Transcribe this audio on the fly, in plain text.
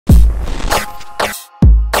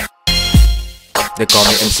They call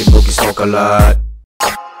me EmceeBoogieSmokeAlot.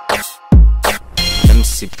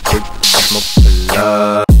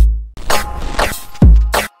 EmceeBoogieSmokeAlot.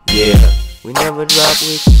 Yeah, we never drop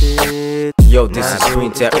with shit. Yo, this is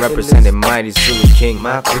Greenteck representing Mighty Zulu King.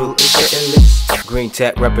 My crew is the illest.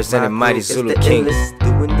 Greenteck representing Mighty Zulu King.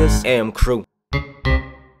 Doing this. AM crew.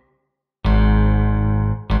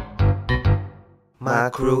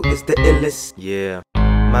 My crew is the illest. Yeah.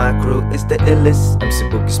 My crew is the illest.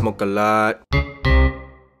 EmceeBoogieSmokeAlot.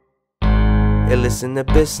 Illest in the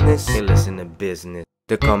business. Illest in the business.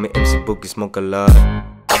 They call me EmceeBoogieSmokeAlot.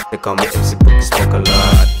 They call me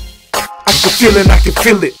EmceeBoogieSmokeAlot. I can feel it, I can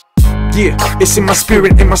feel it. Yeah, it's in my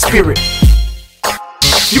spirit, in my spirit.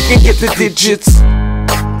 You can get the digits.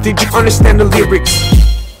 Did you understand the lyrics?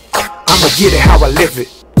 I'ma get it how I live it.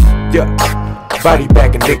 Yeah, body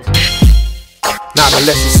bag and nigga. Not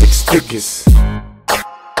unless it's 6 figures.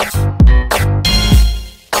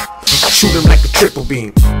 Shoot him like a triple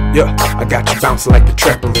beam. Yeah, I got you bouncing like a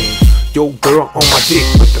trampoline. Yo girl on my dick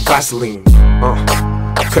with the Vaseline.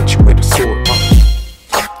 Cut you with a sword.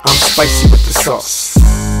 I'm spicy with the sauce.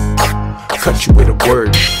 Cut you with a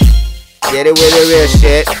word. Get it with the real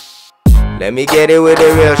shit. Let me get it with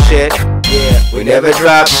the real shit. Yeah, we never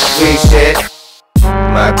drop weak shit.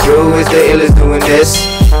 My crew is the illest doing this.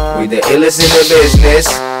 We the illest in the business.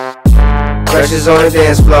 Pressures on the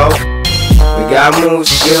dance floor. We got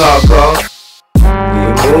moves, we hardcore. We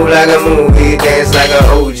move like a movie, dance like an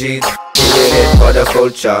OG. Doing it for the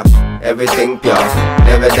culture. Everything pure,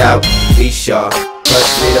 never doubt, be sure.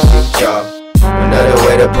 Trust me, the future. Another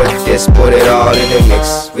way to put this, put it all in the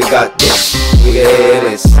mix. We got this, we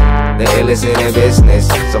the illest in the business.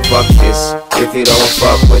 So fuck this, if you don't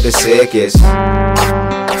fuck with the sickest.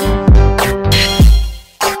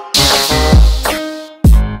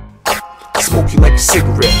 Smoke you like a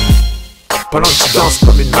cigarette. Pendant que tu danses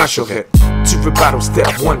comme une majorette. Tu veux battle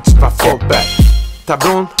step 1, tu vas fall back. Ta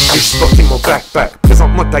blonde, j'ai juste porté mon backpack.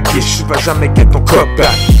 Présente-moi ta guiche, tu vas jamais get ton cock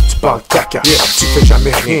back. Tu parles caca, yeah, tu fais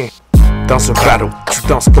jamais rien. Dans un battle, tu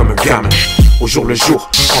danses comme un gamin. Au jour le jour,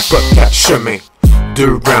 en pas 4 chemins.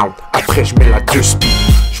 2 rounds, après je mets la 2 speed.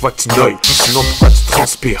 Je vois que tu noies, sinon pourquoi tu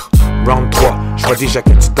transpires. Round 3, je vois déjà que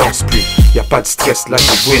tu danses plus. Y'a pas de stress, là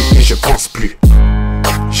je win et je pense plus.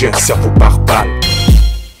 J'ai un cerveau par balle.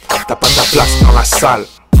 T'as pas ta place dans la salle.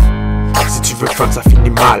 Si tu veux fun, ça finit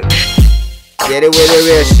mal. Get it with the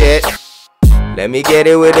real shit. Let me get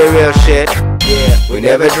it with the real shit. Yeah, we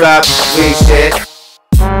never drop weak shit.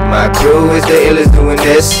 My crew is the illest doing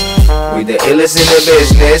this. We the illest in the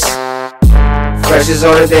business. Pressures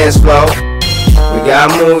on the dance floor. We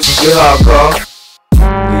got moves, we hardcore. We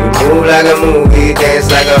move like a movie,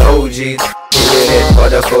 dance like an OG. Doing it for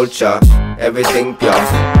the culture. Everything pure,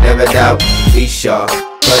 never doubt, be sure.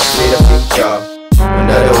 Trust me, the future.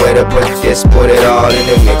 Another way to put this, put it all in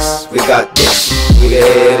the mix. We got this, we the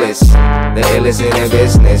illest in the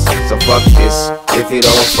business. So fuck this, if you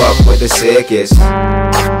don't fuck with the sickest.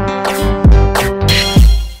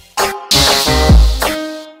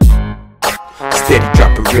 Steady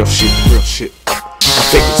dropping real shit, real shit. You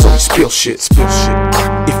fake it so we spill shit, spill shit.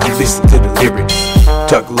 If you listen to the lyrics,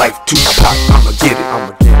 Tug Life, Tupac, I'ma get it,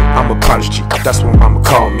 I'ma get it. I'm a prodigy, that's what mama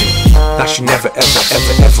call me. Now she never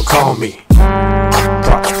ever call me.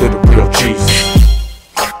 Props to the real G's.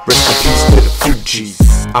 Rest in peace to the Fugees.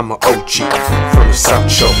 I'm a OG from the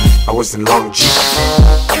South Shore. I was in Long G.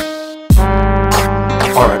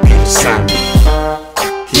 R.I.P. to Simon.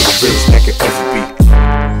 He the realest that could ever be.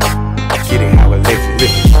 Get it how I live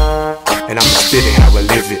it, and I'ma spit it how I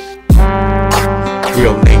live it.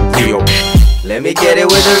 Real name Leo. Let me get it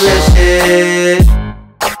with the real shit.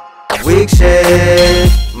 Weak shit.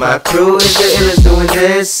 My crew is the illest doing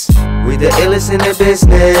this. We the illest in the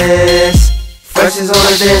business. Freshers on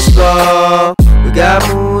the dance floor. We got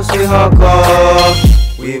moves, we hardcore.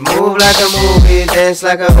 We move like a movie, dance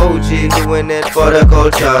like an OG. Doing it for the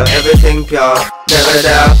culture. Everything pure, never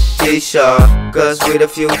doubt, be sure. Cause we the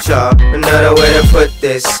future. Another way to put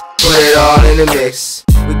this, put it all in the mix.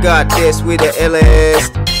 We got this, we the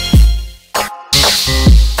illest.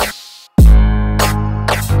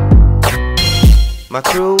 My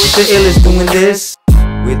crew is the illest doing this.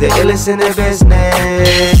 We the illest in the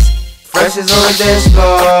business. Freshers on the dance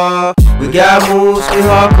floor. We got moves, we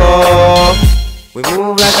hardcore. We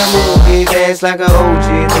move like a movie, dance like an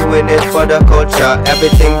OG. Doing it for the culture,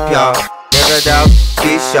 everything pure. Never doubt,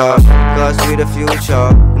 be sure, cause we the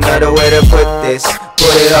future. Another way to put this,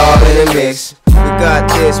 put it all in the mix. We got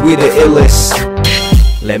this, we the illest.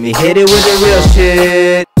 Let me hit it with the real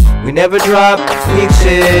shit. We never drop weak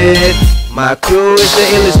shit. My crew is the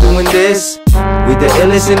illest doing this. We the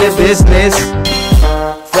illest in the business.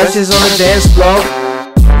 Fresh is on the dance floor.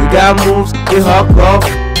 We got moves, we hardcore.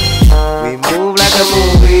 We move like a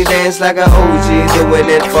movie, dance like a OG, doing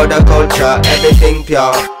it for the culture. Everything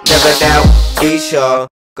pure, never doubt, be sure,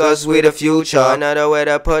 cause we the future. Another way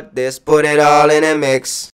to put this, put it all in a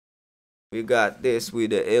mix. We got this, we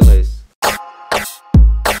the illest.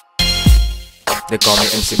 They call me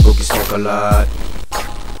MC Boogie Smoke a lot.